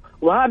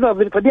وهذا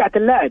بطبيعة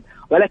اللاعب،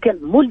 ولكن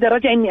مو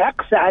لدرجة إني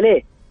أقسى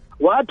عليه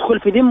وأدخل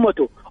في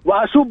ذمته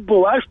وأسبه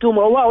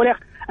وأشتمه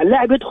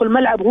اللاعب يدخل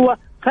ملعب هو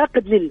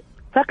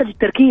فاقد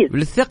التركيز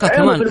والثقة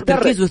كمان.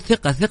 التركيز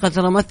والثقة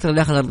ترى مثل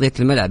داخل أرضية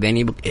الملعب،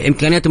 يعني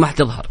إمكانياته ما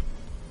حتظهر.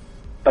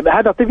 طب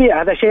هذا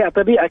طبيعي، هذا شيء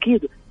طبيعي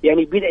أكيد.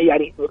 يعني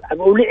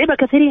ولعيبة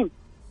كثيرين،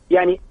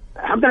 يعني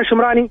حمدان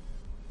الشمراني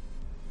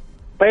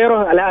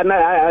طيره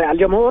على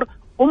الجمهور،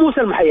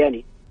 وموسى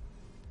المحياني.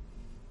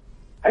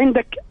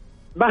 عندك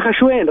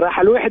بخش وين؟ راح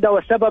الوحدة،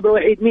 والسبب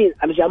الوحيد مين؟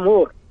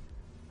 الجمهور.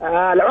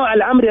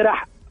 العمري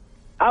راح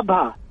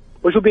أبها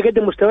وشوف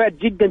بيقدم مستويات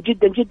جدا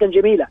جدا جدا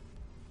جميلة،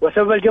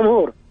 وسبب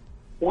الجمهور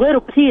وغيره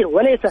كثير،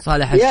 وليس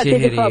صالح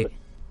الشهري،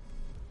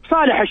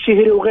 صالح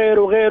الشهري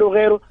وغيره وغيره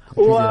وغيره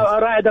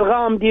ورائد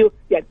الغامدي،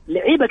 يعني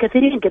لعيبة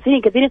كثيرين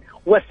كثيرين كثيرين،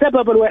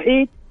 والسبب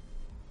الوحيد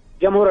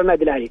جمهور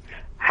النادي الأهلي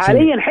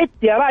حاليا.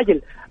 حتى يا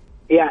راجل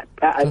يعني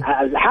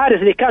الحارس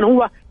اللي كان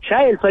هو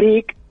شايل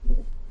الفريق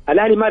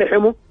الأهلي ما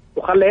رحمه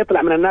وخلى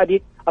يطلع من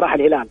النادي، راح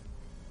الهلال.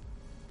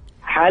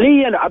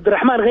 حاليا عبد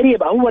الرحمن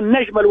غريب هو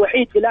النجم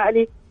الوحيد في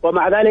الأهلي،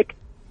 ومع ذلك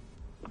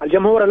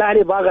الجمهور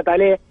الأهلي ضاغط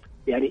عليه.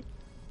 يعني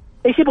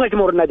ايش يبغى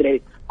جمهور النادي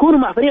الأهلي؟ كونوا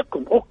مع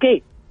فريقكم،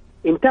 اوكي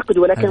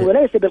انتقدوا، ولكن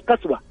وليس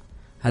بالقسوة.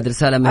 هذه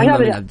رسالة مهمة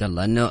من عبد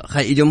الله، انه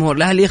جمهور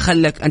الاهلي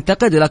خلك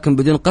انتقد ولكن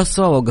بدون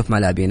قسوة، ووقف مع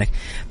لاعبينك.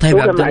 طيب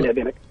عبد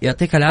الله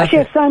يعطيك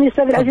العافية. الشيء الثاني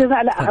استاذ العزيز،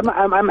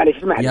 لا معلش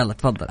اسمح لي، يلا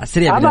تفضل على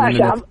السريع.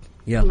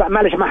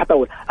 معلش ما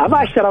حطول.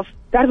 أعضاء الشرف،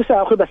 تعرف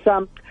أخوي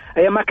بسام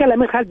ما كان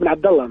الأمير خالد بن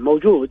عبد الله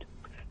موجود،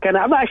 كان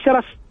أعضاء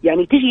الشرف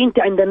يعني تيجي أنت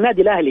عند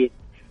النادي الأهلي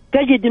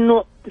تجد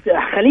إنه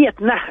خلية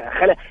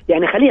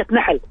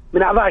نحل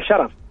من أعضاء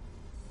الشرف،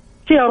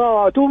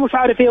 سيارات ومش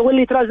عارف إيه،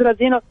 واللي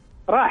ترازرز هنا.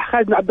 راح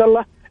خالد بن عبد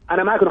الله،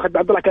 أنا معك إنه خالد بن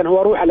عبد الله كان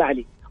هو روح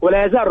الأهلي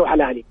ولا يزال روح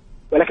الأهلي،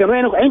 ولكن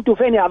وين أنتوا؟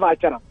 فين يا أعضاء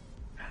الشرف؟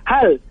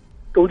 هل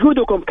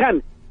وجودكم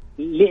كان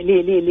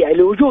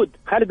لوجود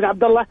خالد بن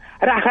عبد الله؟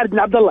 راح خالد بن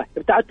عبد الله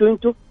ابتعدتوا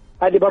أنتوا.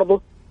 هذه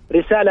برضو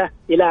رسالة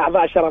إلى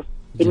أعضاء الشرف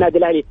في النادي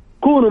الأهلي،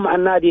 كونوا مع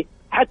النادي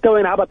حتى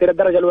وين هبط إلى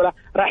الدرجة الأولى،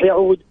 راح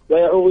يعود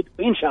ويعود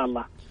إن شاء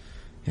الله.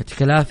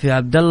 يعطيك العافية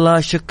عبد الله،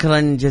 شكرا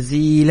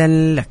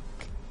جزيلا لك.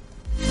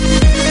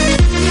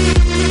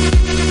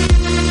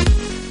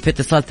 في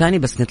اتصال ثاني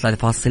بس نطلع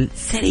لفاصل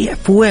سريع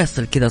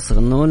فواصل كذا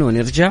صغنون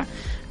ونرجع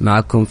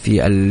معكم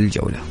في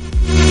الجولة.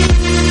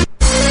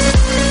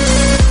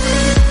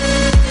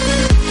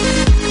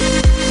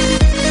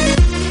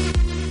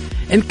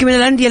 يمكن من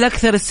الأندية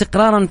الأكثر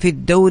استقرارا في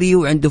الدوري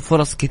وعنده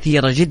فرص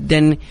كثيرة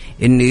جدا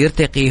إنه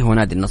يرتقي هو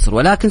نادي النصر،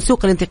 ولكن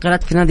سوق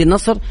الانتقالات في نادي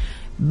النصر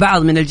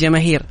بعض من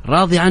الجماهير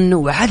راضي عنه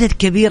وعدد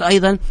كبير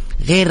أيضا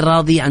غير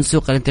راضي عن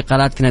سوق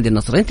الانتقالات في نادي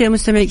النصر. أنت يا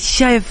مستمعي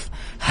شايف،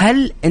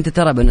 هل أنت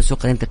ترى بأن سوق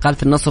الانتقال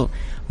في النصر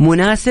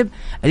مناسب؟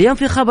 اليوم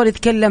في خبر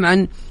يتكلم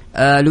عن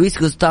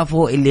لويس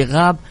غوستافو اللي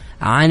غاب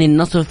عن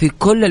النصر في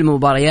كل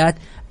المباريات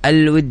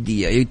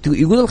الودية.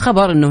 يقول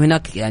الخبر انه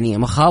هناك يعني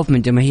مخاوف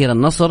من جماهير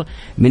النصر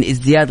من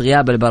ازدياد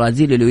غياب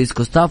البرازيلي لويس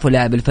غوستافو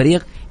لاعب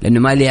الفريق، لانه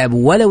ما لعب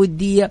ولا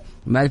ودية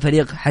مع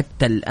الفريق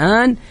حتى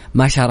الان،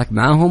 ما شارك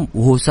معهم،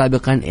 وهو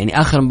سابقا يعني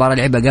اخر مباراة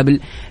لعبها قبل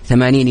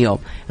 80 يوم.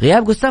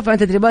 غياب غوستافو عن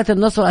تدريبات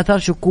النصر اثار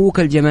شكوك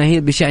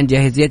الجماهير بشأن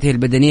جاهزيته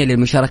البدنية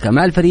للمشاركة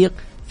مع الفريق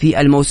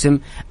في الموسم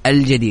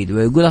الجديد.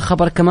 ويقول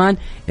الخبر كمان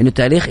انه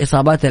تاريخ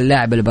اصابات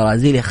اللاعب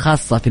البرازيلي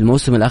خاصة في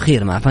الموسم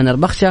الاخير مع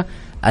فنربخشة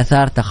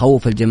أثار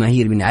تخوف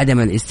الجماهير من عدم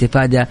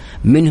الاستفادة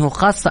منه،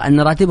 خاصة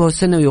أن راتبه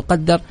السنوي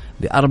يقدر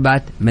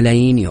ب4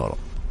 ملايين يورو.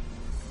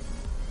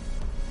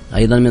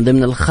 أيضا من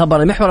ضمن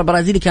الخبر، المحور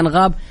البرازيلي كان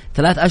غاب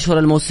 3 أشهر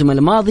الموسم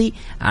الماضي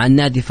عن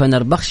نادي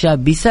فنربخشة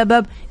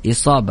بسبب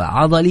إصابة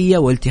عضلية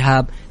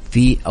والتهاب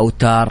في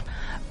أوتار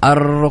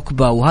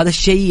الركبة، وهذا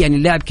الشيء يعني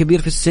اللاعب كبير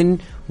في السن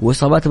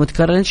وإصاباته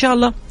متكررة، إن شاء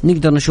الله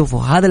نقدر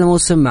نشوفه هذا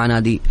الموسم مع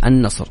نادي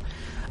النصر.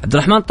 عبد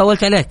الرحمن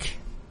طولت عليك.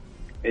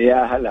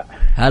 يا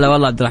هلا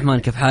والله عبد الرحمن،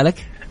 كيف حالك؟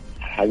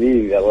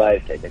 حبيبي الله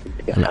يسعدك،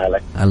 كيف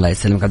حالك؟ الله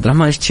يسلمك. عبد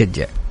الرحمن ايش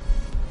تشجع؟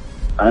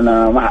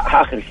 انا ما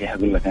اخر شيء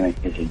هقول لك انا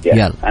ايش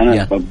تشجع.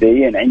 انا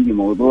مبدئيا عندي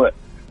موضوع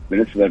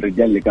بالنسبه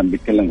للرجال اللي كان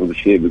بيتكلم قبل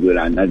شوي بيقول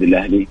عن النادي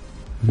الاهلي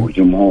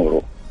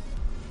وجمهوره،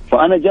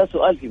 فانا جاء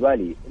سؤال في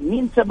بالي،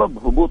 مين سبب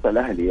هبوط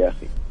الاهلي يا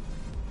اخي؟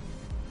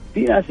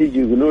 في ناس يجي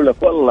يقولوا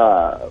لك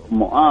والله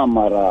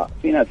مؤامره،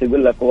 في ناس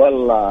يقول لك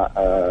والله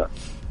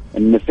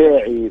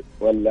النفاعي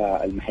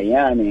ولا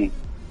المحياني.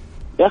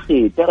 يا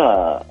أخي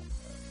ترى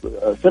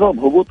سبب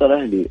هبوط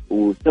الأهلي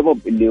والسبب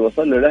اللي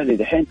وصل له الأهلي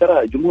دحين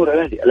ترى جمهور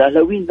الأهلي،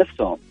 الأهلاويين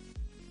نفسهم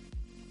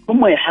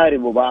هم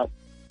يحاربوا بعض،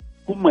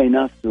 هم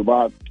ينافسوا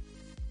بعض،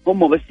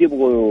 هم بس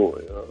يبغوا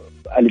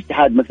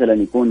الاتحاد مثلا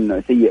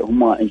يكون سيء،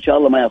 هم إن شاء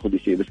الله ما يأخذوا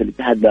شيء، بس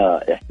الاتحاد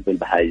لا يحتفل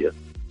بحاجة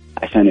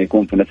عشان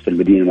يكون في نفس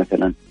المدينة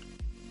مثلا.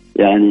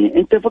 يعني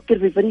أنت فكر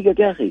في فريقك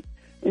يا أخي،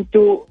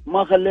 انتوا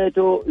ما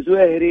خليتوا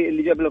زويهري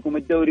اللي جاب لكم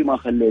الدوري، ما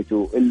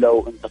خليتوا الا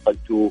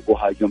وانتقلتوا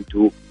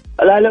وهاجمتوا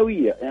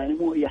الاهلاويه، يعني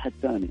مو اي حد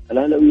ثاني،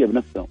 الاهلاويه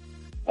بنفسهم.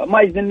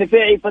 ماجد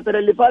النفاعي الفتره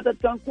اللي فاتت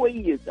كان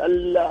كويس،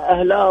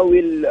 الاهلاوي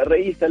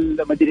الرئيس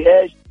المدري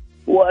ايش،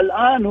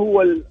 والان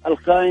هو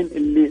الخاين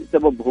اللي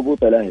سبب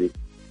هبوط الاهلي.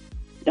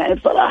 يعني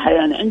بصراحه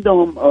يعني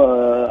عندهم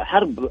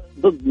حرب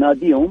ضد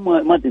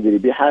ناديهم، ما تدري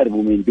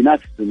بيحاربوا مين،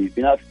 بينافسوا مين،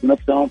 بينافسوا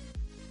نفسهم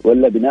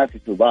ولا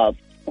بينافسوا بعض،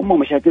 هم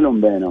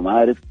مشاكلهم بينهم،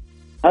 عارف؟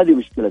 هذه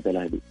مشكلة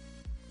الأهلي.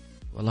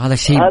 والله هذا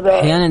الشيء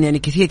أحيانا يعني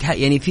كثير،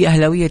 يعني في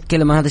أهلاوية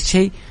يتكلم عن هذا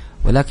الشيء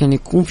ولكن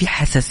يكون في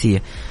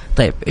حساسية.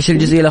 طيب إيش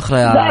الجزئية الأخرى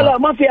يا لا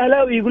ما في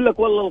أهلاوي يقول لك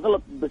والله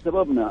الغلط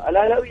بسببنا،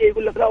 الأهلاوية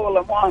يقول لك لا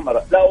والله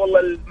مؤامرة، لا والله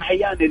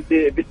المحيان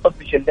اللي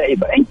بيطفش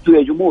اللعيبة. أنتوا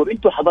يا جمهور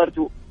أنتوا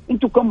حضرتوا،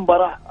 انتوا كم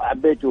مباراة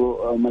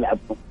عبيتوا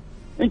ملعبكم؟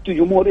 انتوا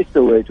جمهور ايش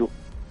سويتوا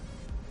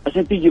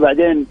عشان تيجي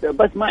بعدين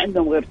بس ما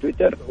عندهم غير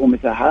تويتر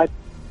ومساحات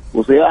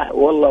وصياح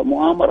والله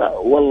مؤامرة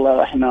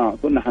والله احنا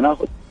كنا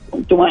حناخد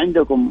وانتوا ما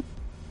عندكم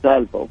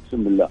سالفة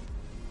اقسم بالله.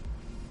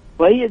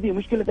 فهي دي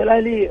مشكلة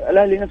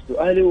الاهلي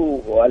نفسه، اهلي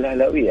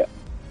والاهلاوية.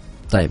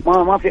 طيب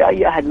ما في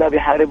اي احد لا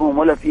بيحاربهم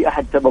ولا في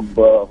احد سبب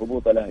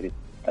هبوط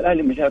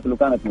الاهلي مشاكله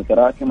كانت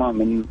متراكمة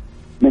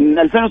من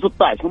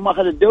 2016. هم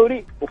اخذوا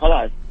الدوري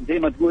وخلاص زي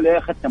ما تقول ايه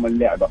ختموا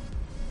اللعبة.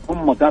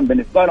 هم كان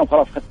بالنسبة لهم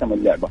خلاص ختموا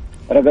اللعبة،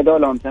 رقدوا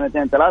لهم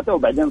 2-3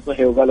 وبعدين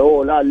صحيوا وقالوا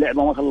اوه لا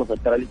اللعبة ما خلصت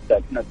ترى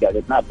لسه الناس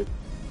قاعدة تنافس.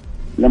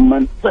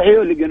 لما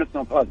صحيوا لقوا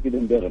نفسهم خلاص كده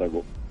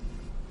بيغرقوا.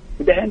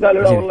 ودحين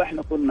قالوا لا والله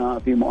احنا كنا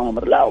في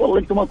مؤامرة. لا والله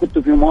انتم ما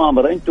كنتوا في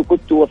مؤامرة، انتم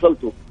كنتوا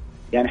وصلتوا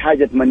يعني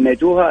حاجة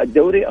تمنيتوها،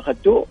 الدوري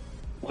اخذتوه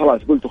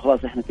وخلاص قلتوا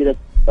خلاص احنا كده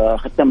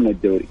ختمنا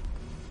الدوري.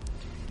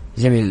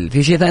 جميل.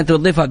 في شيء ثاني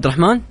تضيفه عبد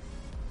الرحمن؟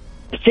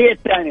 الشيء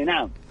الثاني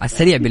نعم على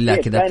السريع بالله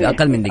كذا في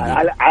اقل من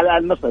دقيقة على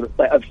النصر.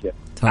 طيب ابشر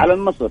على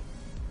النصر.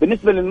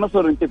 بالنسبة للنصر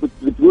انت كنت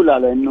بتقول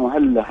على انه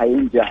هل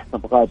حينجح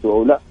صفقاته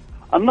او لا.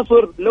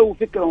 النصر لو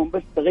فكرهم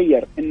بس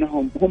تغير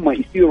انهم هم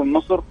يصيروا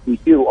النصر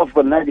ويصيروا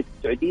افضل نادي في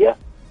السعودية،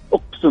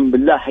 اقسم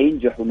بالله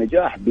حينجحوا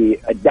نجاح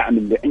بالدعم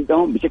اللي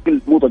عندهم بشكل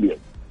مو طبيعي.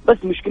 بس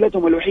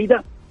مشكلتهم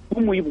الوحيدة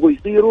هم يبغوا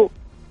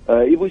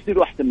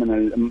يصيروا احسن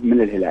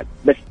من الهلال.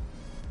 بس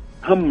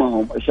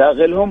همهم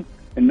شاغلهم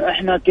انه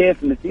احنا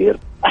كيف نصير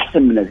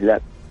احسن من الهلال.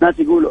 ناس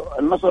يقولوا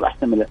النصر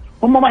احسن من الهلال،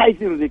 هم ما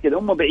حيصيروا زي كده.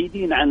 هم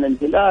بعيدين عن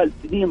الهلال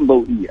سنين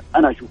ضوئية،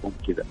 انا اشوفهم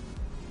كده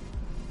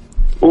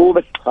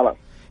وبس خلاص.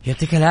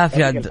 يعطيك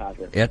العافية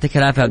يعطيك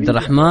العافية عبد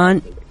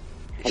الرحمن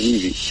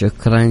حبيبي.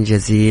 شكرا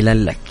جزيلا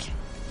لك.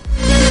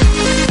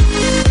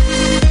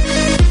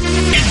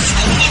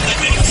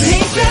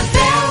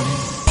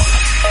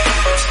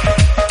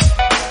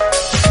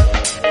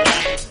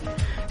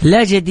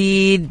 لا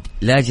جديد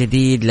لا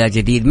جديد لا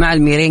جديد مع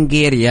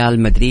الميرينجي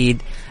ريال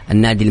مدريد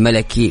النادي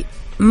الملكي.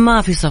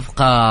 ما في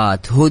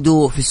صفقات،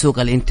 هدوء في سوق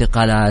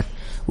الانتقالات.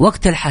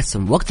 وقت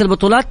الحسم وقت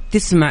البطولات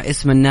تسمع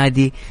اسم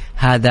النادي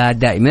هذا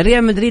دائما.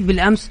 ريال مدريد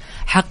بالأمس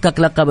حقق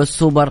لقب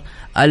السوبر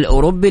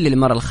الأوروبي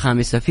للمرة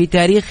الخامسة في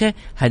تاريخه،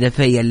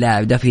 هدفي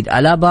اللاعب دافيد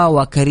ألابا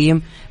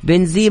وكريم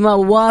بنزيما.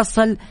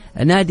 واصل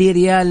نادي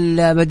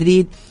ريال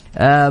مدريد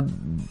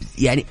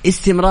يعني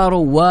استمراره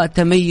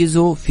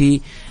وتميزه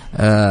في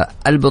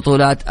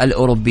البطولات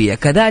الأوروبية.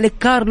 كذلك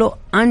كارلو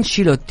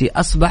أنشيلوتي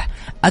أصبح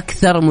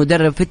أكثر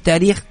مدرب في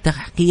التاريخ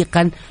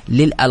تحقيقا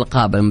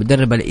للألقاب.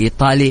 المدرب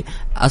الإيطالي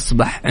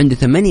أصبح عنده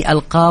 8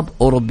 ألقاب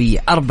أوروبية،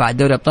 4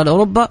 دوري أبطال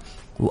أوروبا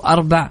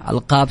و4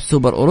 ألقاب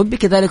سوبر أوروبي.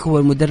 كذلك هو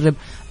المدرب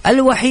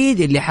الوحيد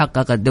اللي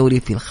حقق الدوري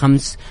في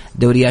ال5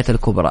 دوريات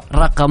الكبرى.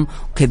 رقم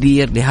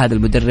كبير لهذا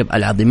المدرب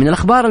العظيم. من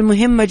الأخبار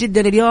المهمة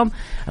جدا اليوم،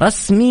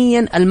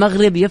 رسميا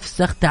المغرب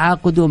يفسخ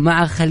تعاقده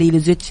مع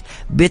خليلوزيتش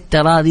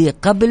بالتراضي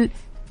قبل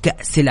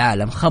كأس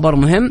العالم. خبر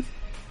مهم،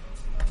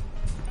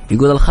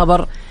 يقول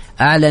الخبر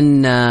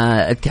أعلن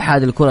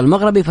اتحاد الكرة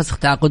المغربي فسخ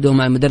تعاقده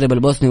مع المدرب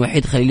البوسني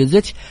وحيد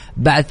خليلوزيتش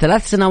بعد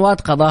 3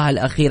 سنوات قضاها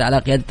الأخير على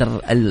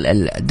قيادة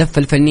الدفة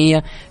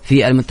الفنية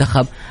في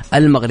المنتخب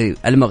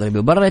المغربي.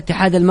 وبرر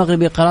الاتحاد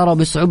المغربي قراره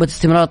بصعوبة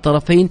استمرار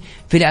الطرفين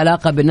في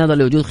العلاقة بالنظر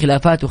لوجود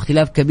خلافات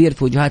واختلاف كبير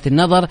في وجهات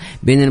النظر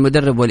بين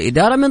المدرب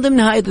والإدارة، من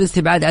ضمنها أيضا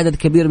استبعاد عدد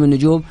كبير من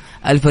نجوم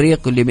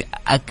الفريق اللي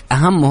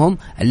أهمهم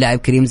اللاعب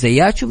كريم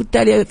زياتش.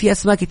 وبالتالي في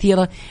أسماء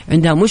كثيرة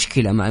عندها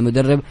مشكلة مع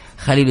المدرب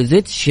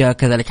خليلوزيتش،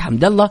 كذلك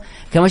حمد الله.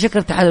 كما شكر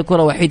اتحاد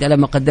الكرة وحيد على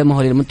ما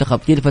قدمه للمنتخب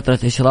طيل فترة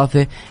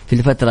إشرافه في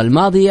الفترة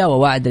الماضية،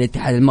 ووعد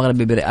الاتحاد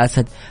المغربي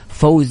برئاسة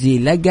فوزي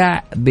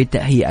لقع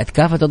بتهيئة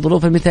كافة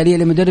الظروف المثالية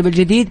للمدرب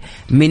الجديد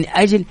من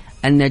أجل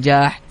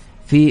النجاح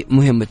في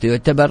مهمته.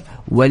 يعتبر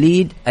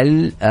وليد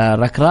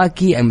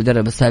الركراكي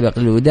المدرب السابق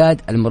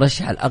للوداد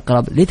المرشح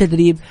الأقرب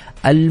لتدريب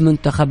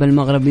المنتخب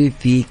المغربي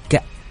في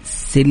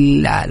كأس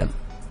العالم.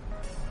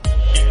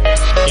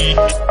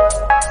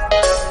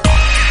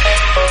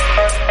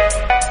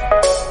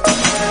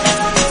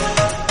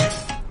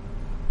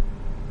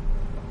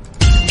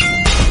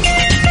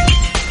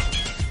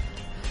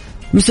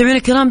 مستمعينا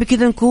الكرام،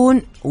 بكذا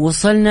نكون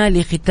وصلنا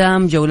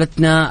لختام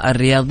جولتنا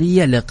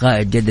الرياضية.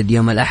 اللقاء يتجدد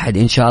يوم الأحد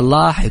إن شاء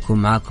الله،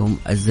 حيكون معكم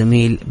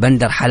الزميل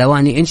بندر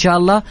حلواني إن شاء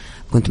الله.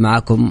 كنت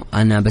معكم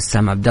أنا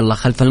بسام عبد الله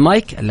خلف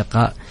المايك.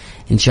 اللقاء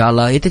إن شاء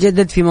الله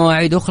يتجدد في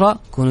مواعيد أخرى.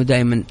 كونوا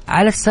دائما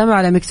على السمع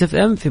على ميكس اف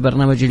ام في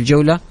برنامج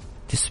الجولة،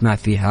 تسمع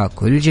فيها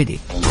كل جديد.